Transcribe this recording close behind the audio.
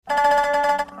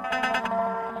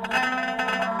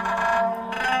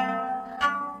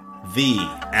the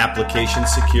Application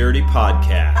Security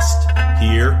Podcast.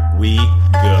 Here we go.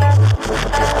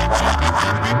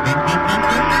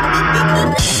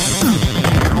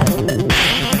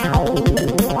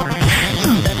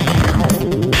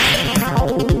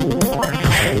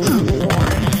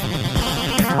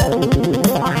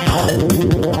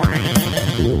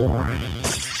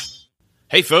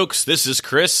 Hey folks, this is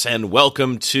Chris, and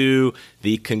welcome to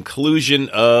the conclusion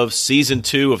of Season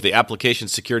 2 of the Application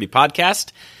Security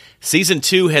Podcast. Season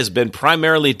 2 has been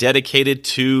primarily dedicated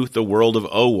to the world of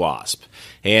OWASP.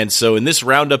 And so in this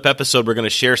roundup episode, we're going to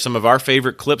share some of our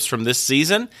favorite clips from this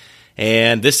season.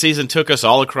 And this season took us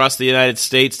all across the United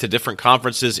States to different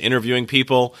conferences, interviewing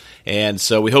people. And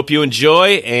so we hope you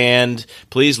enjoy, and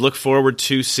please look forward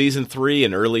to Season 3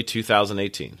 in early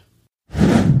 2018.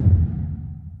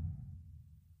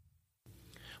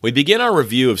 We begin our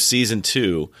review of Season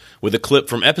 2 with a clip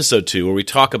from Episode 2 where we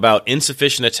talk about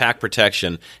insufficient attack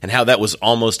protection and how that was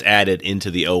almost added into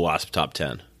the OWASP Top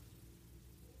 10.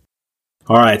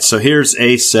 All right, so here's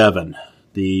A7,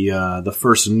 the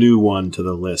first new one to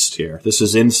the list here. This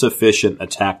is insufficient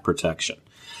attack protection.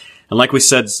 And like we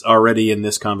said already in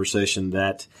this conversation,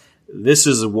 that this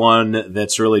is one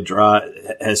that's really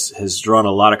has drawn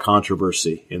a lot of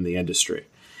controversy in the industry.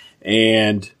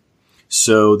 And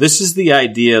so this is the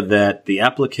idea that the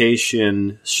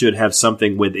application should have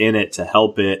something within it to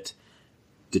help it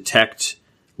detect,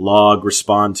 log,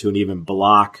 respond to, and even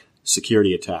block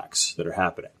security attacks that are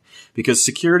happening. Because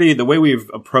security, the way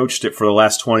we've approached it for the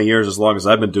last 20 years, as long as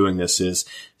I've been doing this, is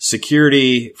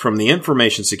security from the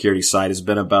information security side has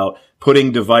been about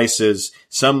putting devices,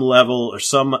 some level or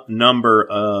some number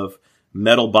of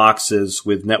metal boxes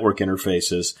with network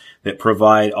interfaces that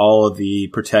provide all of the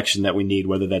protection that we need,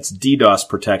 whether that's DDoS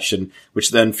protection,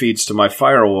 which then feeds to my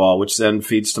firewall, which then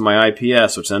feeds to my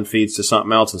IPS, which then feeds to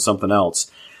something else and something else.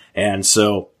 And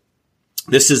so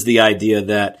this is the idea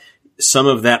that some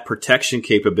of that protection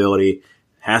capability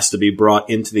has to be brought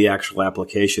into the actual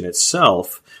application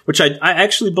itself, which I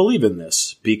actually believe in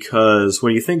this, because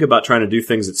when you think about trying to do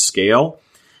things at scale,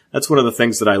 that's one of the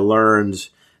things that I learned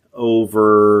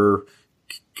over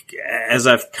as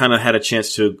I've kind of had a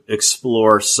chance to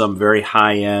explore some very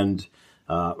high-end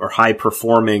or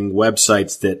high-performing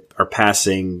websites that are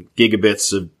passing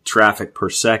gigabits of traffic per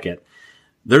second.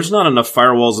 There's not enough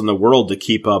firewalls in the world to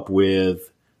keep up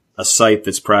with a site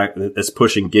that's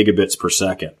pushing gigabits per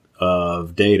second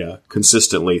of data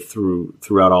consistently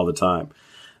throughout all the time.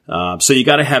 So you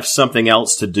got to have something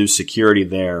else to do security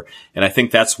there, and I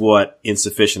think that's what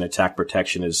insufficient attack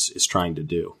protection is trying to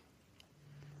do.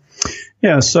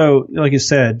 Yeah, so like you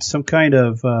said, some kind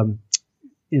of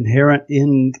inherent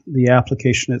in the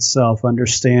application itself,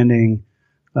 understanding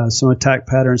some attack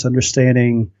patterns,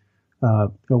 understanding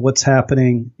what's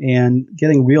happening, and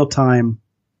getting real-time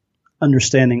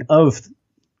understanding of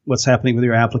what's happening with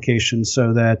your application,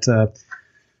 so that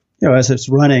as it's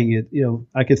running,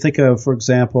 I could think of, for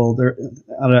example, there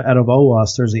out of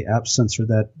OWASP, there's the app sensor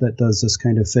that does this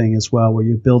kind of thing as well, where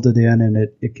you build it in and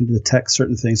it can detect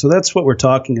certain things. So that's what we're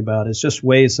talking about, is just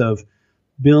ways of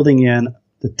building in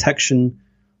detection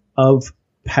of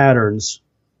patterns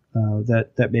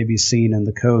that may be seen in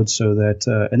the code, so that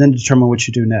and then determine what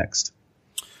you do next.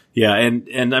 Yeah,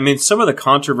 and I mean, some of the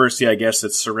controversy, I guess,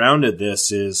 that's surrounded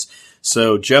this is,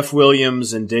 so Jeff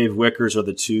Williams and Dave Wickers are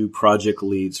the two project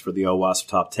leads for the OWASP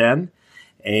Top 10.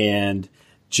 And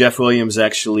Jeff Williams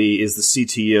actually is the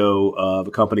CTO of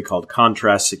a company called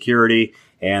Contrast Security.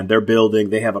 And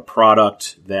they have a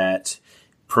product that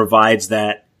provides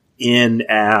that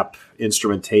in-app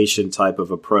instrumentation type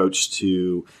of approach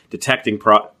to detecting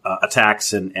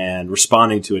attacks and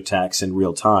responding to attacks in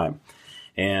real time.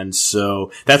 And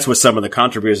so that's what some of the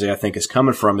controversy, I think, is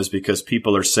coming from, is because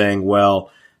people are saying, well,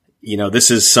 this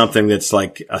is something that's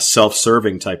like a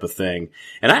self-serving type of thing.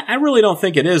 And I really don't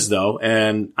think it is, though.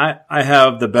 And I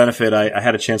have the benefit, I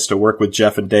had a chance to work with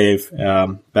Jeff and Dave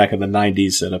back in the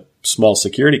 90s at a small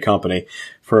security company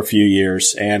for a few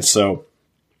years. And so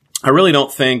I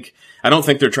don't think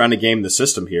they're trying to game the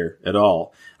system here at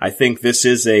all. I think this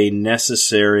is a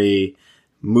necessary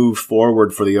move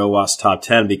forward for the OWASP Top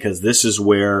 10, because this is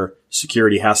where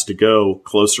security has to go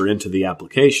closer into the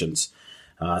applications.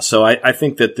 So I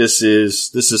think that this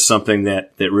is something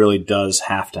that really does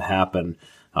have to happen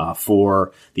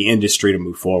for the industry to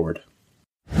move forward.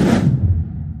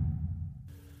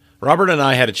 Robert and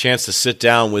I had a chance to sit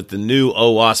down with the new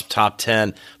OWASP Top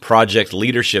 10 project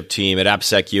leadership team at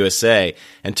AppSec USA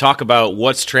and talk about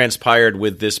what's transpired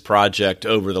with this project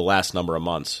over the last number of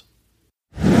months.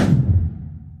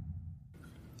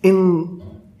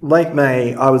 In late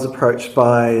May, I was approached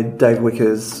by Dave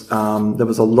Wickers. There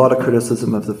was a lot of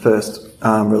criticism of the first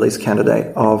release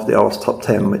candidate of the OWASP Top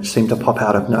 10, which seemed to pop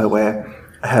out of nowhere.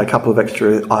 I had a couple of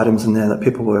extra items in there that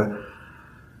people were,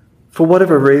 for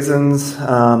whatever reasons,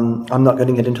 I'm not going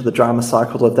to get into the drama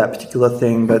cycle of that particular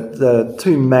thing, but the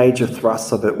two major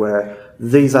thrusts of it were,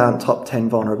 these aren't top 10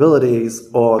 vulnerabilities,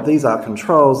 or these are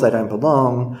controls, they don't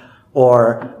belong,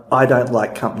 or I don't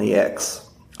like company X.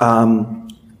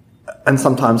 And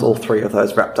sometimes all three of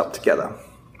those wrapped up together.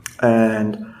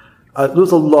 And there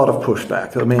was a lot of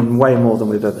pushback. I mean, way more than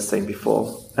we've ever seen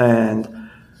before. And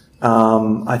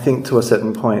I think to a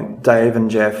certain point, Dave and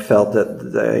Jeff felt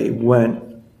that they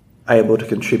weren't able to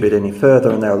contribute any further,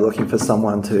 and they were looking for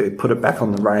someone to put it back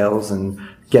on the rails and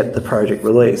get the project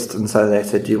released. And so they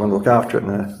said, do you want to look after it?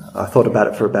 And I thought about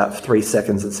it for about 3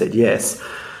 seconds and said yes.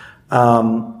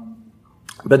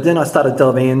 But then I started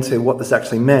delving into what this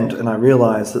actually meant, and I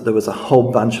realized that there was a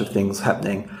whole bunch of things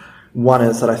happening. One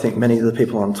is that I think many of the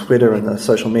people on Twitter and the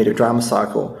social media drama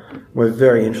cycle were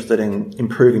very interested in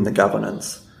improving the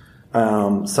governance.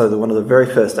 So one of the very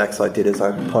first acts I did is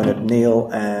I appointed Neil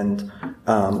and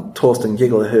Torsten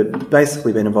Giggler, who'd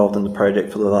basically been involved in the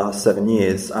project for the last 7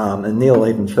 years, and Neil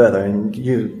even further. And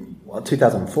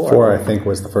 2004. I think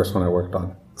was the first one I worked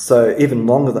on. So even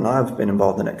longer than I've been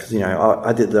involved in it, because,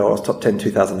 I did the OWASP Top 10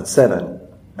 2007,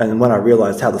 and when I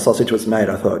realised how the sausage was made,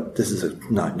 I thought, this is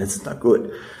not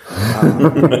good.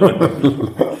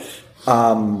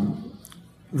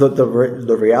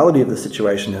 The reality of the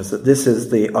situation is that this is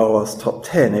the OWASP Top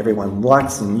 10. Everyone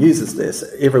likes and uses this.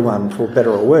 Everyone, for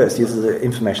better or worse, uses the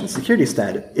information security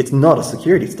standard. It's not a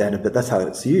security standard, but that's how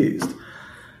it's used.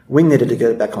 We needed to get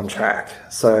it back on track.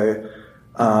 So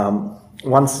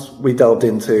once we delved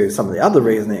into some of the other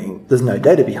reasoning, there's no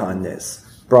data behind this.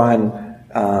 Brian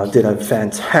did a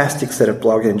fantastic set of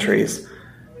blog entries,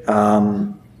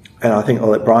 and I think I'll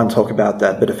let Brian talk about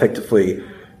that, but effectively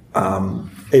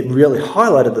it really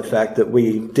highlighted the fact that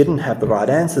we didn't have the right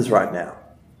answers right now,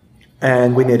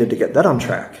 and we needed to get that on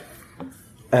track.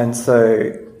 And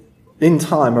so in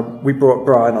time, we brought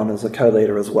Brian on as a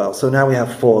co-leader as well. So now we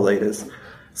have 4 leaders.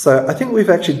 So I think we've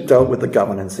actually dealt with the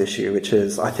governance issue, which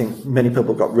is, I think many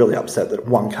people got really upset that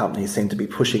one company seemed to be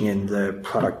pushing in the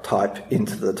product type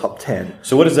into the top 10.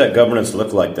 So what does that governance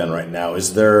look like then right now?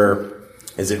 Is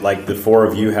it like the 4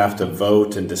 of you have to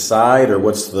vote and decide, or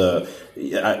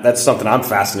that's something I'm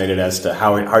fascinated as to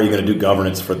how are you going to do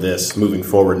governance for this moving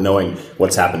forward, knowing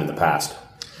what's happened in the past?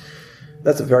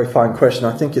 That's a very fine question.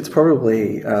 I think it's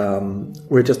probably,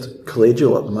 we're just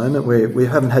collegial at the moment. We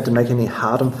haven't had to make any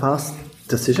hard and fast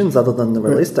decisions other than the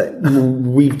release date.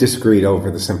 We've disagreed over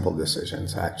the simple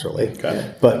decisions, actually.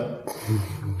 Okay. But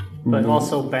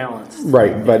also balanced.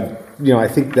 Right, but I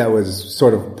think that was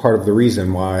sort of part of the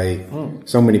reason why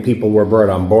so many people were brought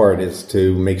on board, is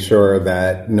to make sure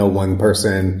that no one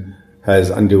person has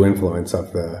undue influence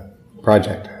of the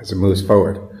project as it moves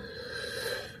forward.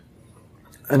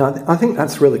 And I think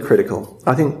that's really critical.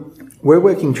 I think we're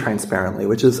working transparently,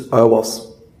 which is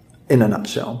OWASP in a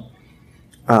nutshell.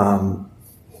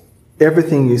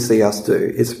 Everything you see us do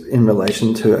is in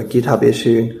relation to a GitHub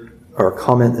issue or a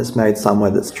comment that's made somewhere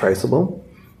that's traceable.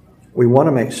 We want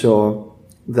to make sure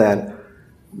that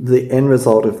the end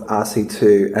result of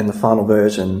RC2 and the final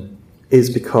version is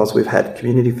because we've had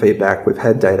community feedback, we've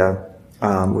had data,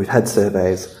 we've had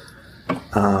surveys.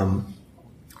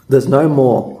 There's no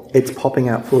more. It's popping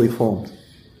out fully formed.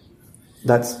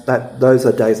 Those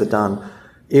days are done.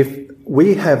 If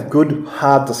we have good,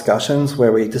 hard discussions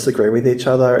where we disagree with each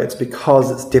other, it's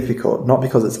because it's difficult, not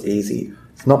because it's easy.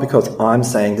 It's not because I'm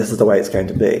saying this is the way it's going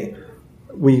to be.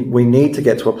 We need to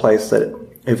get to a place that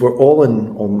if we're all in,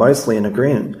 or mostly in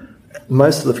agreement,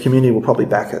 most of the community will probably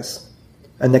back us.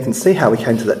 And they can see how we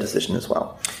came to that decision as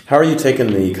well. How are you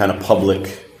taking the kind of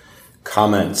public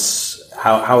comments?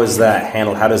 How is that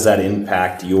handled? How does that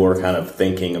impact your kind of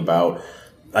thinking about,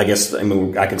 I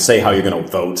can say how you're going to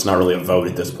vote. It's not really a vote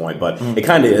at this point, but it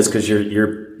kind of is, because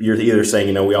you're either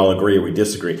saying, we all agree or we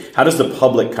disagree. How does the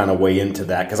public kind of weigh into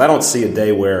that? Because I don't see a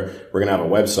day where we're going to have a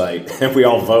website and we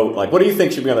all vote. Like, what do you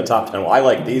think should be on the top 10? Well, I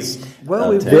like these.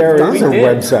 Well, there is a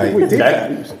website. We did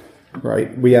that.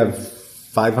 Right. We have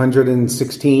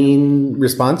 516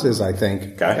 responses, I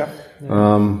think. Okay.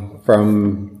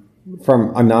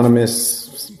 From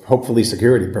anonymous, hopefully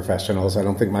security professionals. I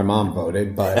don't think my mom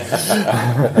voted, but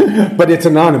but it's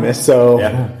anonymous, so.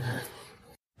 Yeah.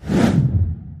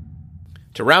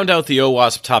 To round out the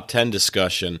OWASP Top 10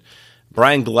 discussion,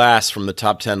 Brian Glass from the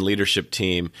Top 10 leadership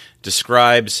team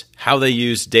describes how they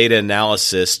use data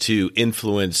analysis to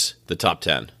influence the Top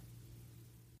 10.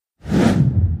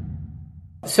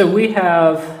 So we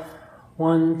have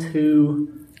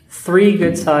three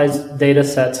good-sized data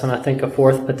sets, and I think a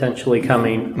fourth potentially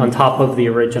coming on top of the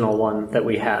original one that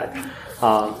we had.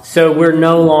 So we're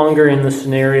no longer in the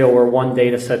scenario where one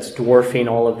data set's dwarfing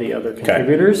all of the other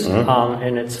contributors,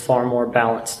 and it's far more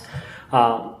balanced.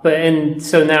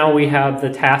 So now we have the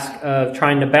task of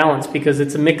trying to balance, because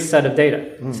it's a mixed set of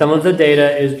data. Some of the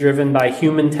data is driven by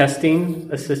human testing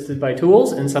assisted by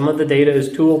tools, and some of the data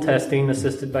is tool testing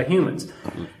assisted by humans.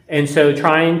 And so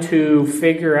trying to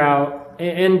figure out,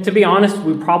 and to be honest,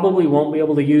 we probably won't be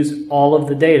able to use all of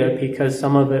the data, because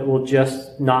some of it will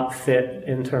just not fit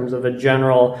in terms of a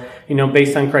general,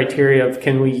 based on criteria of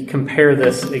can we compare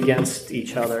this against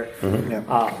each other.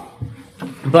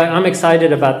 But I'm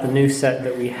excited about the new set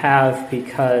that we have,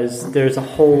 because there's a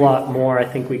whole lot more I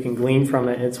think we can glean from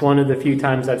it. It's one of the few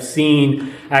times I've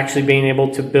seen actually being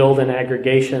able to build an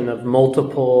aggregation of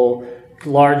multiple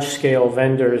large-scale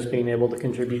vendors being able to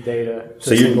contribute data.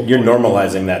 So you're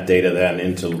normalizing that data then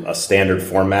into a standard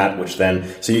format, which then,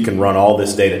 so you can run all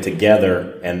this data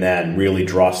together and then really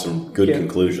draw some good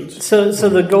conclusions. So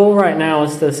the goal right now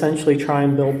is to essentially try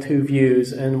and build two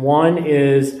views, and one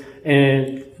is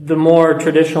the more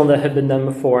traditional that had been done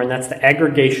before, and that's the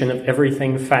aggregation of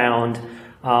everything found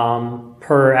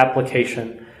per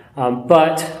application.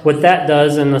 But what that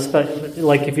does,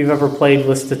 like if you've ever played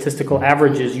with statistical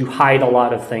averages, you hide a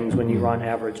lot of things when you run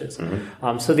averages.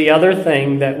 So the other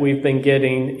thing that we've been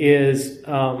getting is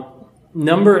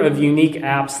number of unique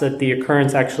apps that the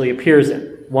occurrence actually appears in,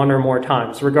 one or more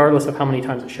times, regardless of how many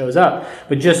times it shows up,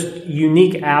 but just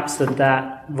unique apps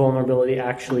that vulnerability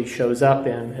actually shows up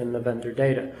in the vendor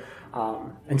data.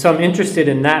 And so I'm interested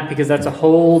in that, because that's a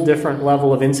whole different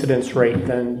level of incidence rate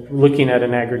than looking at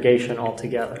an aggregation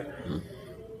altogether.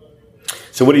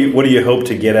 So what do you hope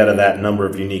to get out of that number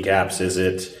of unique apps? Is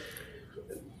it,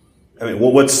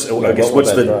 what's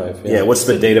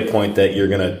the data point that you're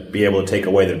going to be able to take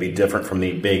away that'd be different from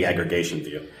the big aggregation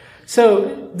view?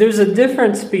 So there's a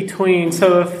difference between,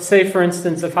 if, say for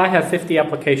instance, if I have 50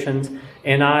 applications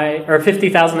or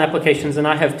 50,000 applications and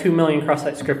I have 2 million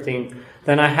cross-site scripting,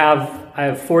 then I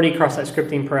have 40 cross-site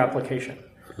scripting per application.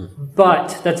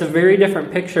 But that's a very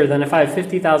different picture than if I have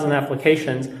 50,000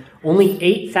 applications, only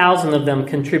 8,000 of them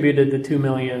contributed to 2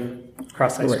 million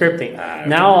cross-site scripting.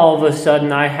 Now all of a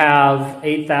sudden I have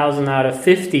 8,000 out of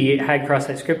 50 had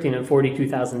cross-site scripting and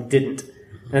 42,000 didn't.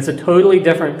 And it's a totally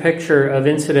different picture of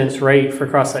incidence rate for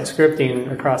cross-site scripting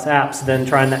across apps than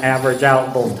trying to average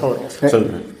out both totals.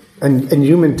 And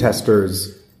human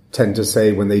testers tend to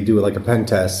say, when they do like a pen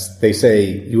test, they say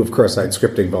you have cross-site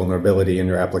scripting vulnerability in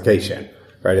your application,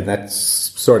 right? And that's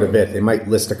sort of it. They might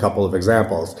list a couple of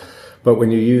examples. But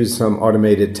when you use some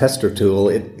automated tester tool,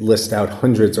 it lists out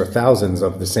hundreds or thousands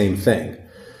of the same thing.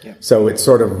 Yeah. So it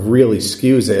sort of really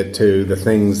skews it to the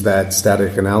things that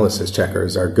static analysis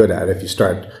checkers are good at if you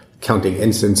start counting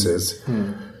instances.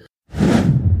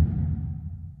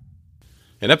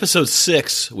 In episode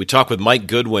 6, we talk with Mike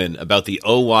Goodwin about the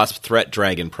OWASP Threat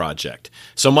Dragon project.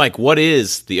 So Mike, what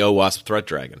is the OWASP Threat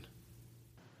Dragon?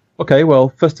 Okay, well,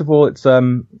 first of all, it's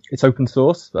open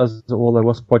source, as all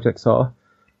OWASP projects are.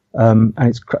 And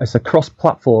it's a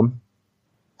cross-platform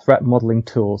threat modeling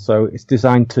tool. So it's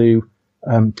designed to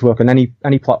work on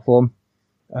any platform,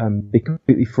 be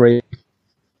completely free.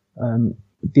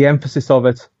 The emphasis of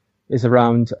it is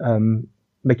around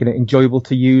making it enjoyable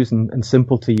to use and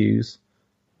simple to use,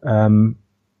 and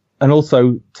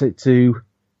also to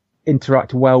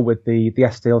interact well with the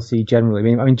SDLC generally.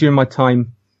 I mean, during my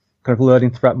time kind of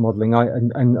learning threat modeling,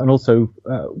 and also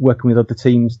working with other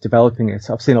teams developing it,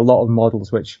 I've seen a lot of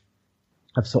models which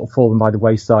have sort of fallen by the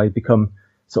wayside, become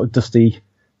sort of dusty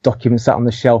documents sat on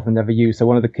the shelf and never used. So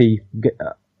one of the key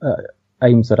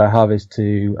aims that I have is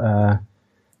to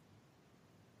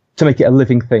make it a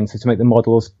living thing. So to make the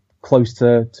models close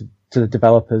to the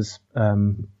developers,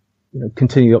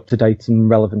 continue up to date and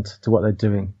relevant to what they're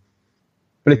doing.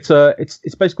 But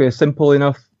it's basically a simple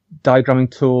enough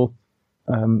diagramming tool.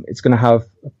 It's going to have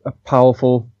a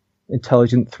powerful,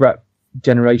 intelligent threat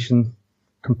generation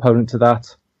component to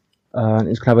that. And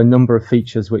it's going to have a number of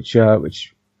features which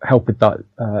help with that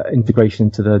integration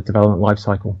into the development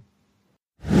lifecycle.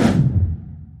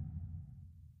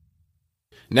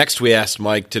 Next, we asked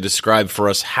Mike to describe for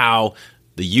us how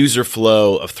the user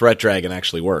flow of Threat Dragon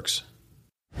actually works.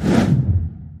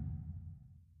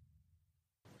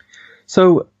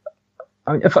 So,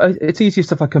 it's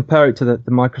easiest if I compare it to the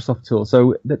Microsoft tool.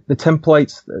 So the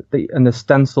templates and the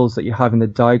stencils that you have in the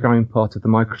diagramming part of the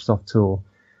Microsoft tool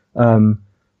are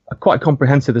quite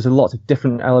comprehensive. There's a lot of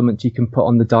different elements you can put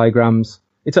on the diagrams.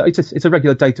 It's a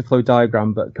regular data flow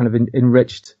diagram, but kind of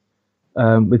enriched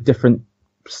with different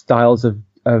styles of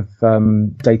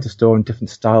data store and different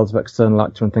styles of external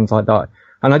actor and things like that.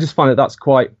 And I just find that that's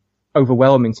quite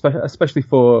overwhelming, especially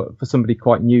for somebody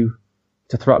quite new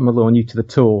to Threat Model or new to the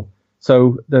tool.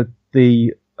 So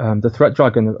the Threat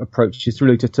Dragon approach is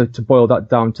really to boil that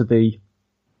down to the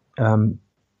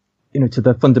to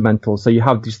the fundamentals. So you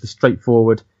have just the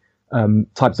straightforward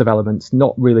types of elements,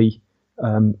 not really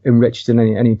enriched in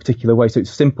any particular way. So it's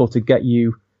simple to get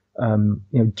you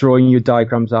drawing your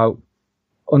diagrams out,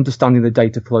 understanding the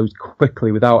data flows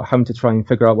quickly without having to try and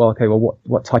figure out,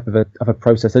 what type of a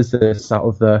process is this out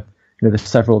of the the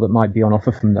several that might be on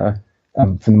offer from the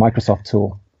Microsoft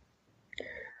tool.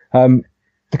 The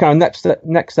kind of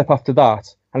next step after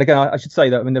that, and again, I should say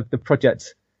that the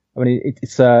project,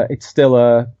 it's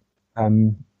still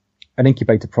an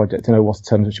incubator project in OWASP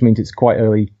terms, which means it's quite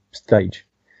early stage.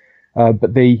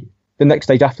 But the next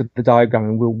stage after the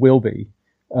diagramming will be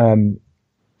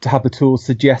to have the tool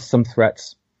suggest some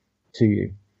threats to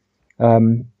you.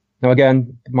 Now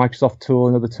again, the Microsoft tool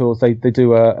and other tools, they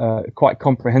do a quite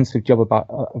comprehensive job of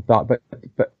that.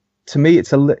 But to me,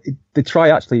 they try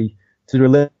actually to do a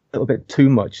little bit too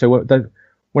much. So one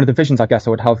of the visions I guess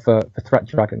I would have for Threat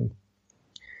Dragon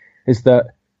is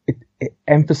that it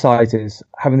emphasizes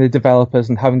having the developers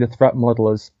and having the threat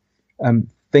modelers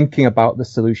thinking about the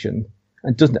solution,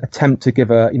 and doesn't attempt to give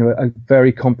a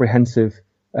very comprehensive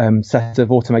set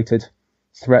of automated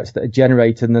threats that are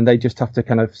generated, and then they just have to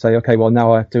kind of say, okay, well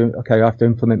now I have to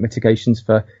implement mitigations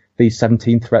for these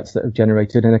 17 threats that have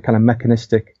generated in a kind of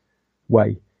mechanistic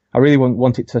way. I really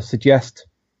want it to suggest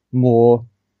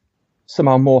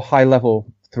somehow more high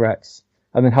level threats,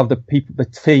 and then have the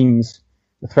teams,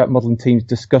 the threat modeling teams,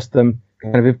 discuss them,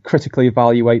 kind of critically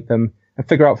evaluate them, and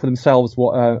figure out for themselves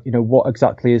what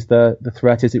exactly is the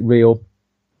threat. Is it real?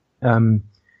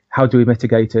 How do we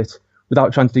mitigate it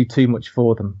without trying to do too much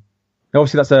for them? Now,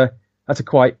 obviously, that's a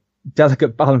quite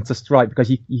delicate balance to strike, because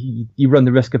you run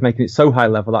the risk of making it so high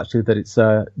level actually that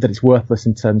it's worthless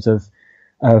in terms of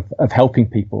helping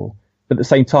people. But at the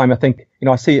same time, I think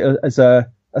I see it as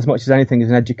much as anything as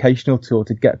an educational tool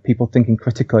to get people thinking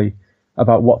critically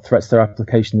about what threats their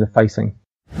applications are facing.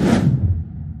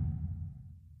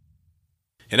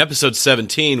 In episode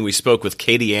 17, we spoke with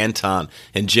Katie Anton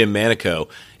and Jim Manico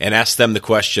and asked them the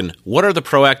question, what are the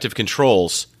proactive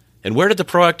controls, and where did the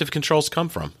proactive controls come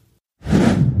from?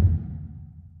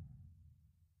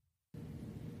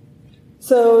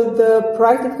 So the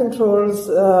proactive controls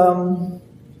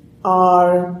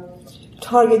are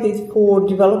targeted for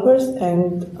developers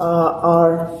and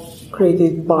are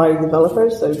created by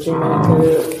developers. So Jim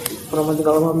Manico from a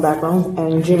development background,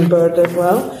 and Jim Bird as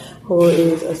well, who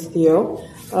is a CTO.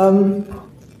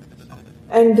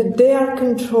 And they are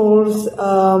controls,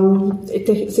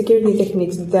 security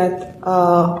techniques that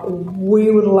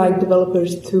we would like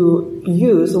developers to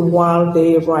use while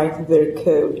they write their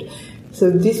code. So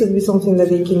this would be something that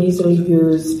they can easily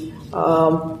use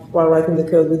while writing the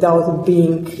code without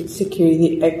being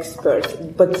security experts,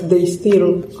 but they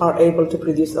still are able to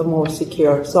produce a more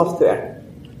secure software.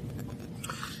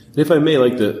 If I may,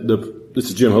 this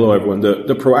is Jim. Hello, everyone.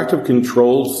 The proactive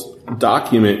controls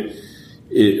document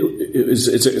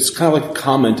it's kind of like a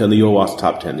comment on the OWASP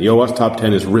Top 10. The OWASP Top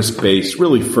 10 is risk-based,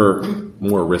 really for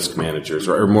more risk managers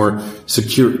or more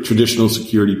traditional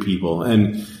security people.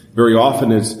 And very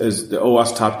often, as the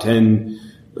OWASP Top 10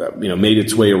 made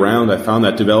its way around, I found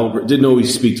that developer didn't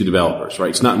always speak to developers, right?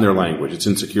 It's not in their language; it's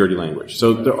in security language.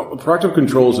 So the proactive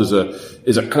controls is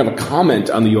a kind of a comment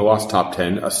on the OWASP Top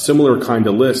 10, a similar kind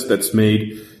of list that's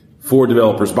made for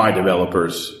developers by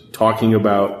developers, talking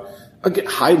about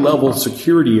high-level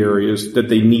security areas that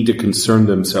they need to concern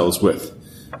themselves with.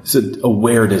 It's an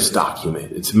awareness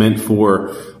document. It's meant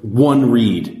for one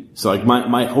read. So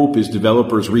my hope is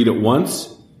developers read it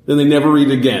once, then they never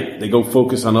read it again. They go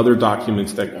focus on other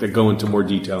documents that go into more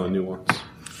detail and nuance.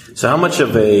 So how much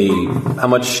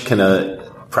kind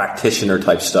of practitioner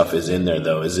type stuff is in there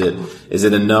though? Is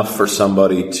it enough for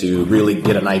somebody to really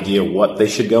get an idea what they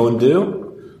should go and do?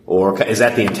 Or is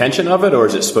that the intention of it, or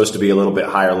is it supposed to be a little bit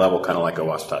higher level, kind of like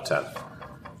OWASP Top 10?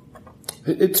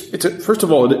 First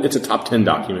of all, it's a top 10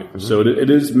 document. Mm-hmm. So it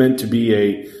is meant to be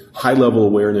a high level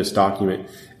awareness document.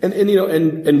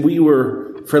 And we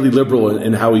were fairly liberal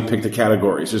in how we picked the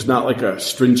categories. There's not like a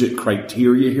stringent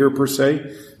criteria here per se.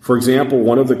 For example,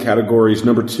 one of the categories,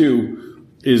 number 2,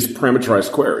 is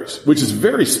parameterized queries, which is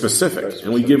very specific.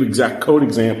 And we give exact code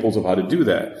examples of how to do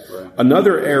that. Right.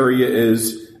 Another area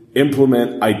is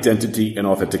implement identity and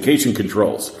authentication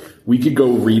controls. We could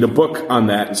go read a book on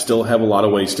that and still have a lot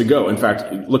of ways to go. In fact,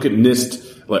 look at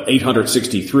NIST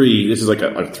 863. This is like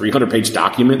a 300-page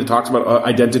document that talks about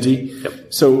identity.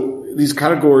 Yep. So these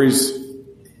categories,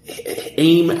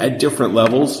 aim at different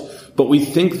levels, but we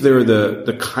think they're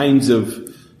the kinds of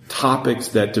topics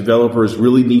that developers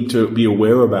really need to be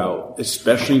aware about,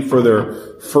 especially for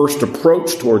their first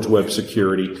approach towards web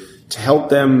security, to help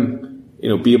them,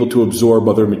 be able to absorb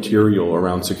other material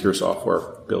around secure software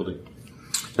building.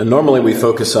 And normally we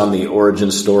focus on the origin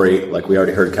story, like we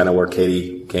already heard kind of where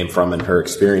Katie came from and her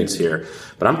experience here.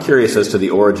 But I'm curious as to the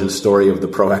origin story of the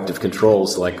proactive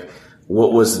controls. Like,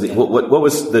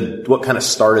 what kind of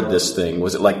started this thing?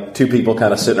 Was it like two people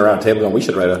kind of sitting around a table going, we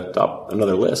should write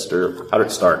another list, or how did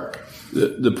it start?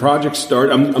 The project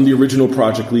started, I'm the original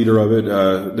project leader of it.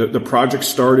 The project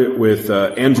started with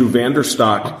Andrew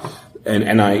Vanderstock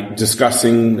and I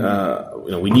discussing,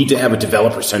 we need to have a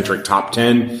developer-centric top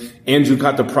 10. Andrew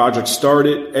got the project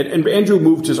started, and Andrew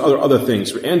moved to other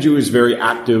things. Andrew is very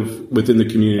active within the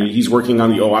community. He's working on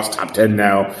the OWASP top 10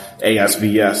 now,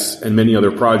 ASVS, and many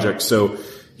other projects. So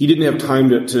he didn't have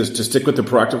time to stick with the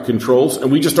proactive controls,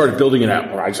 and we just started building it out.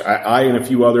 I and a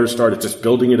few others started just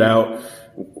building it out.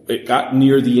 It got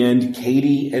near the end.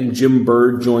 Katie and Jim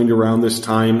Bird joined around this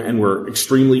time and were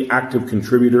extremely active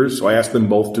contributors. So I asked them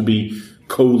both to be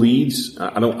co-leads.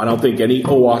 I don't think any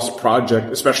OWASP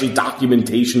project, especially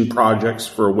documentation projects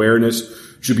for awareness,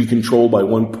 should be controlled by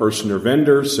one person or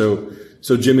vendor. So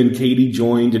Jim and Katie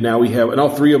joined, and now and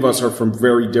all three of us are from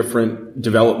very different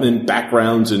development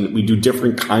backgrounds, and we do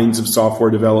different kinds of software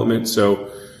development. So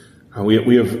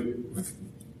we have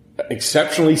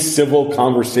exceptionally civil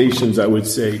conversations, I would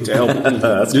say, to help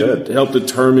That's good. To help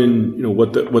determine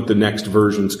what the next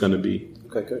version's going to be.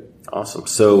 Okay, good. Awesome.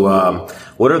 So,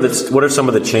 what are some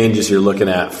of the changes you're looking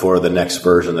at for the next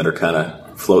version that are kind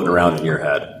of floating around in your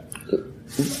head?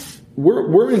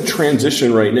 We're in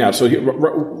transition right now.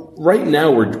 So right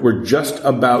now we're just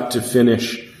about to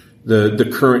finish the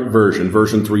current version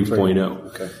 3.0.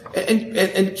 Okay.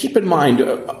 And keep in mind,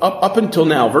 up until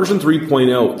now, version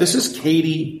 3.0, this is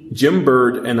Katie, Jim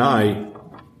Bird, and I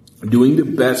doing the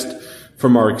best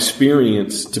from our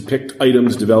experience to pick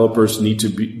items developers need to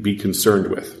be concerned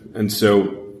with. And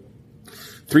so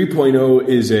 3.0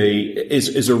 is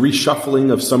a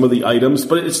reshuffling of some of the items,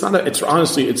 but it's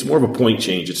more of a point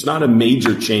change. It's not a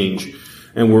major change.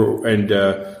 And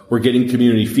we're getting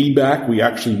community feedback. We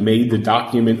actually made the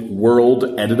document world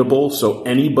editable, so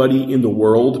anybody in the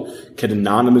world can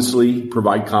anonymously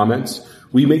provide comments.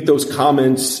 We make those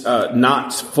comments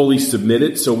not fully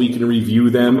submitted, so we can review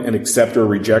them and accept or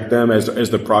reject them as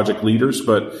the project leaders,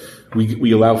 but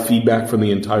we allow feedback from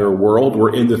the entire world.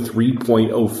 We're in the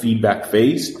 3.0 feedback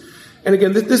phase. And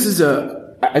again, this is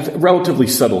a relatively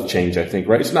subtle change, I think,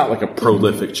 right? It's not like a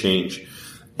prolific change.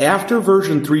 After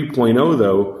version 3.0,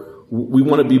 though, we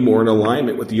want to be more in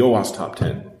alignment with the OWASP top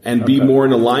 10 and be more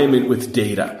in alignment with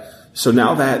data. So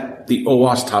now that the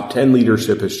OWASP top 10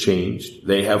 leadership has changed,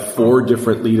 they have 4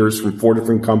 different leaders from 4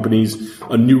 different companies,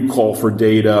 a new call for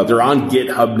data. They're on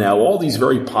GitHub now, all these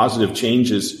very positive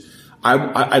changes.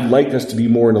 I'd like us to be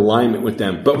more in alignment with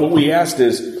them. But what we asked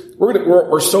is,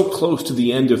 we're so close to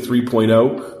the end of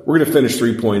 3.0, we're going to finish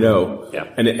 3.0. Yeah.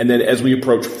 And then as we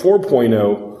approach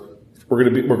 4.0, we're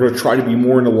going to try to be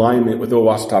more in alignment with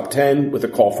OWASP top 10, with a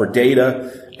call for data,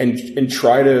 and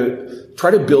try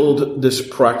to build this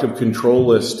proactive control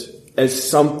list as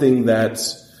something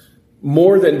that's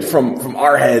more than from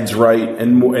our heads, right?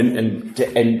 And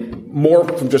more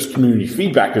from just community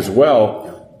feedback as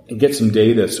well, and get some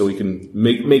data so we can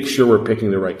make sure we're picking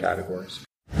the right categories.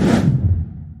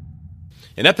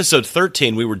 In episode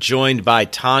 13, we were joined by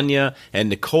Tanya and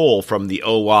Nicole from the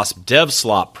OWASP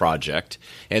DevSlop project.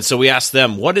 And so we asked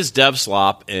them, what is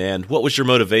DevSlop and what was your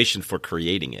motivation for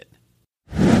creating it?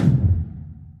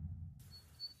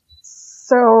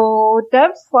 So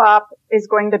DevSlop is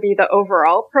going to be the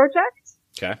overall project.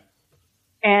 Okay.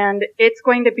 And it's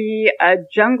going to be a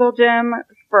jungle gym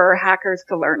for hackers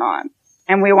to learn on.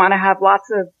 And we want to have lots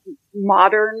of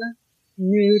modern,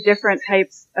 new, different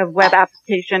types of web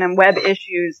application and web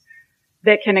issues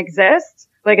that can exist,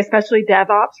 like especially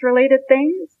DevOps related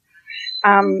things,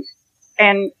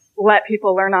 and let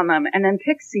people learn on them. And then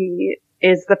Pixie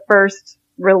is the first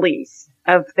release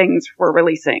of things we're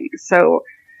releasing. So,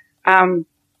 I'm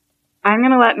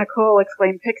going to let Nicole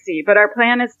explain Pixie, but our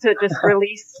plan is to just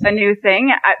release a new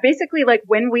thing. Basically, like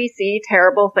when we see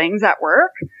terrible things at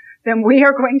work, then we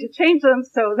are going to change them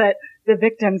so that the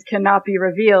victims cannot be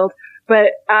revealed,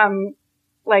 but,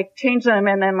 like change them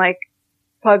and then like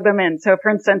plug them in. So for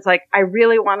instance, like I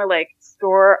really want to like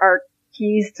store our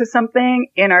keys to something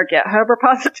in our GitHub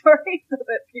repository so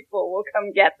that people will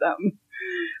come get them.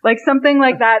 Like something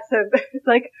like that. So it's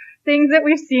like things that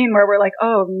we've seen where we're like,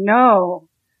 oh no,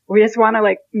 we just want to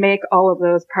like make all of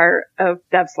those part of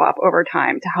DevSlop over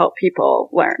time to help people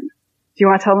learn. Do you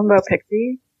want to tell them about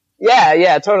Pixie?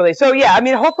 Yeah, totally. So yeah, I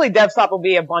mean, hopefully DevSlop will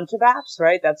be a bunch of apps,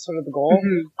 right? That's sort of the goal.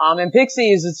 Mm-hmm. And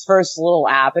Pixie is its first little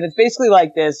app, and it's basically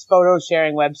like this photo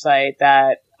sharing website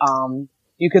that,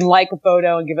 you can like a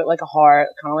photo and give it like a heart,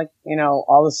 kind of like, you know,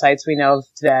 all the sites we know of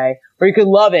today, or you could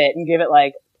love it and give it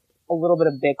like a little bit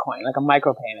of Bitcoin, like a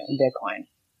micropayment in Bitcoin.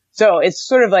 So it's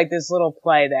sort of like this little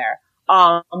play there.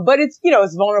 But it's, you know,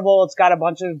 it's vulnerable. It's got a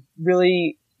bunch of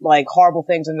really like horrible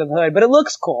things under the hood, but it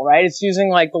looks cool, right? It's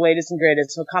using like the latest and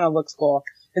greatest, so it kind of looks cool.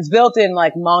 It's built in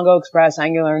like Mongo, Express,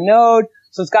 Angular, Node,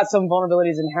 so it's got some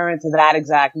vulnerabilities inherent to that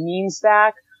exact meme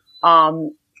stack.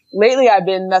 Lately I've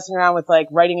been messing around with like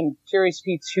writing a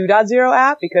PureHP 2.0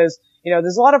 app because, you know,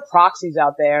 there's a lot of proxies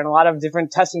out there and a lot of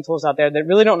different testing tools out there that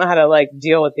really don't know how to like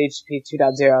deal with HTTP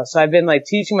 2.0. So I've been like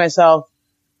teaching myself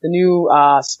the new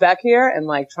spec here and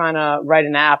like trying to write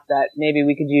an app that maybe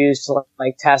we could use to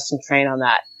like test and train on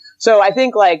that. So I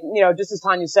think like, you know, just as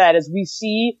Tanya said, as we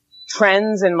see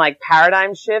trends and like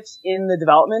paradigm shifts in the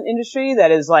development industry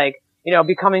that is like, you know,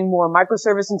 becoming more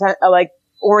microservice like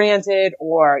oriented,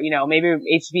 or, you know, maybe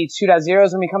HTTP 2.0 is going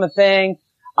to become a thing.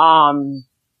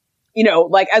 You know,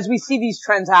 like as we see these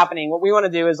trends happening, what we want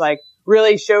to do is like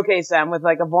really showcase them with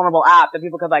like a vulnerable app that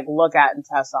people could like look at and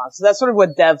test on. So that's sort of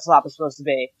what DevSlop is supposed to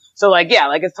be. So like, yeah,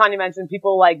 like as Tanya mentioned,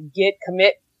 people like git,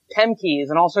 commit, PEM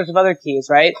keys and all sorts of other keys,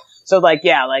 right? So like,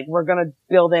 yeah, like we're going to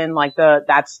build in like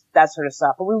that sort of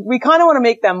stuff. But we kind of want to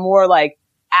make them more like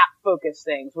app focused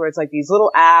things where it's like these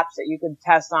little apps that you can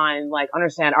test on and like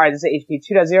understand, all right, this is a HTTP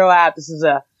 2.0 app. This is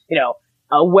a, you know,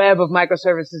 a web of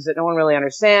microservices that no one really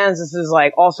understands. This is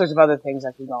like all sorts of other things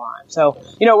that can go on. So,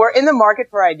 you know, we're in the market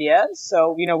for ideas.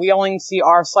 So, you know, we only see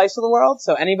our slice of the world.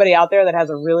 So anybody out there that has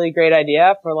a really great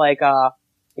idea for like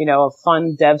you know, a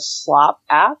fun DevSlop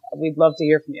app, we'd love to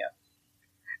hear from you.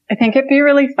 I think it'd be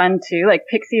really fun too, like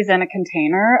Pixie's in a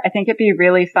container. I think it'd be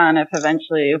really fun if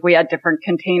eventually if we had different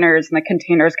containers and the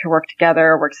containers could work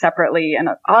together, work separately. And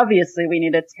obviously we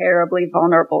need a terribly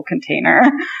vulnerable container.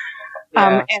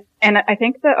 Yeah. And I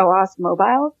think the OWASP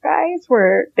mobile guys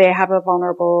they have a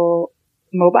vulnerable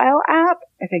mobile app.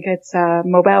 I think it's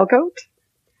Mobile Goat.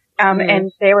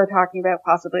 And they were talking about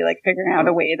possibly like figuring out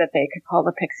a way that they could call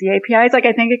the Pixie APIs. Like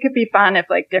I think it could be fun if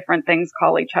like different things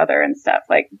call each other and stuff.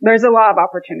 Like there's a lot of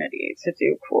opportunity to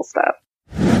do cool stuff.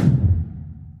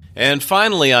 And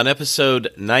finally, on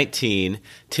episode 19,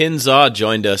 Tin Zha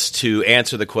joined us to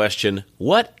answer the question,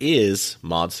 what is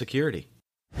mod security?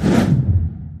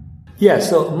 Yeah,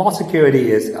 so mod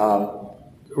security is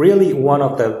really one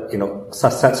of the, you know,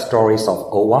 success stories of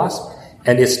OWASP.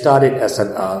 And it started as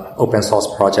an open source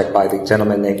project by the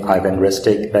gentleman named Ivan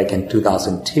Ristic back in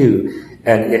 2002.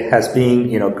 And it has been,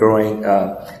 you know, growing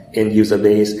in user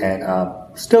base and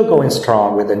still going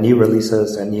strong with the new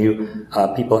releases and new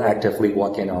people actively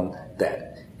working on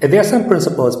that. And there are some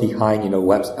principles behind, you know,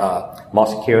 mod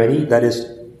security. That is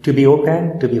to be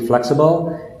open, to be flexible,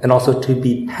 and also to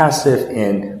be passive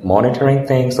in monitoring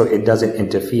things so it doesn't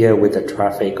interfere with the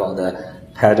traffic or the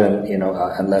pattern, you know,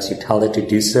 unless you tell it to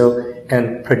do so,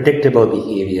 and predictable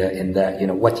behavior in that, you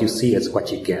know, what you see is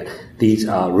what you get. These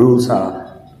rules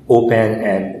are open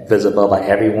and visible by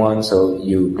everyone, so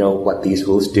you know what these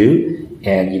rules do,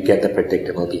 and you get the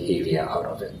predictable behavior out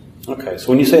of it. Okay, so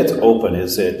when you say it's open,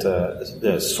 is it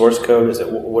the source code? Is it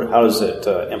how is it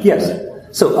implemented?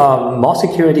 Yes. So mod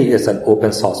security is an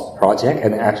open source project,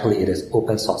 and actually it is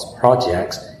open source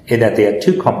projects in that there are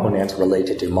two components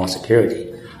related to mod security.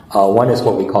 One is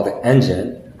what we call the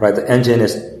engine, right? The engine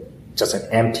is just an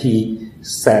empty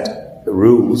set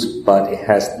rules, but it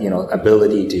has, you know,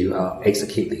 ability to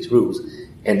execute these rules.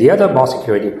 And the other mod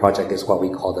security project is what we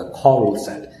call the core rule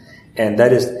set. And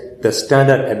that is the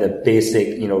standard and the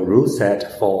basic, you know, rule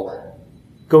set for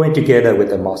going together with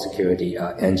the mod security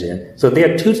engine. So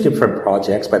there are two different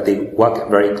projects, but they work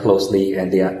very closely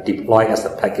and they are deployed as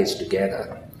a package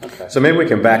together. Okay. So maybe we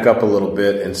can back up a little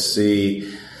bit and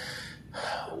see,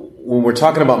 when we're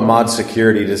talking about mod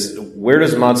security, where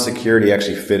does mod security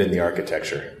actually fit in the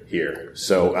architecture here?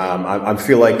 So I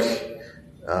feel like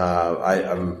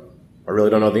I really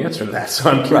don't know the answer to that. So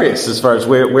I'm curious as far as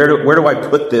where do I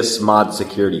put this mod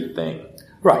security thing?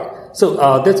 Right.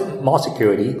 So this mod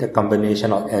security, the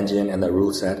combination of engine and the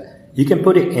rule set, you can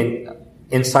put it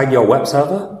inside your web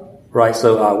server, right?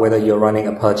 So whether you're running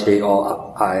Apache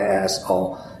or IIS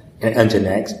or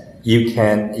Nginx, you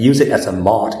can use it as a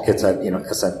mod. It's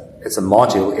a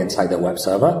module inside the web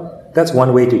server. That's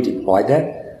one way to deploy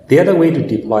that. The other way to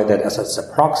deploy that as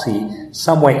a proxy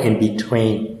somewhere in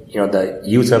between, you know, the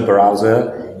user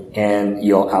browser and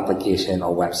your application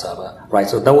or web server, right?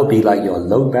 So that would be like your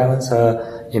load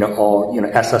balancer, or,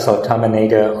 SSL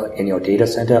terminator in your data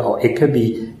center, or it could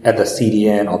be at the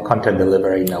CDN or content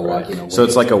delivery network, So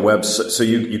it's like so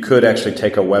you could actually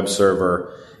take a web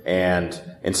server and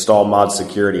install mod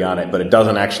security on it, but it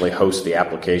doesn't actually host the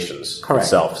applications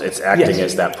itself. It's acting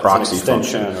as that proxy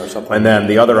function or something. And then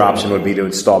the other option would be to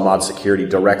install mod security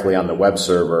directly on the web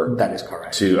server. That is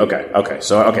correct.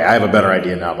 So I have a better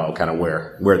idea now about kind of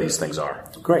where these things are.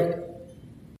 Great.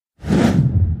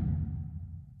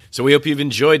 So we hope you've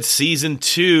enjoyed Season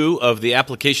 2 of the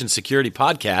Application Security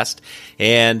Podcast,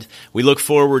 and we look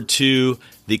forward to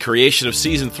the creation of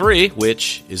Season 3,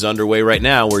 which is underway right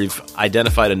now, where we've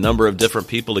identified a number of different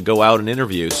people to go out and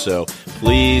interview. So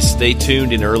please stay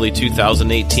tuned in early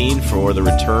 2018 for the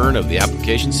return of the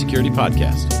Application Security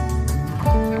Podcast.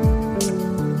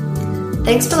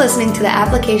 Thanks for listening to the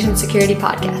Application Security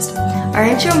Podcast. Our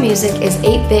intro music is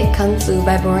 8-Bit Kung Fu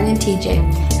by Born and TJ,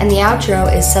 and the outro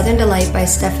is Southern Delight by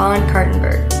Stefan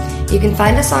Kartenberg. You can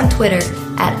find us on Twitter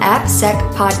at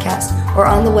AppSecPodcast or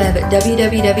on the web at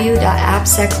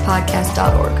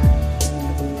www.appsecpodcast.org.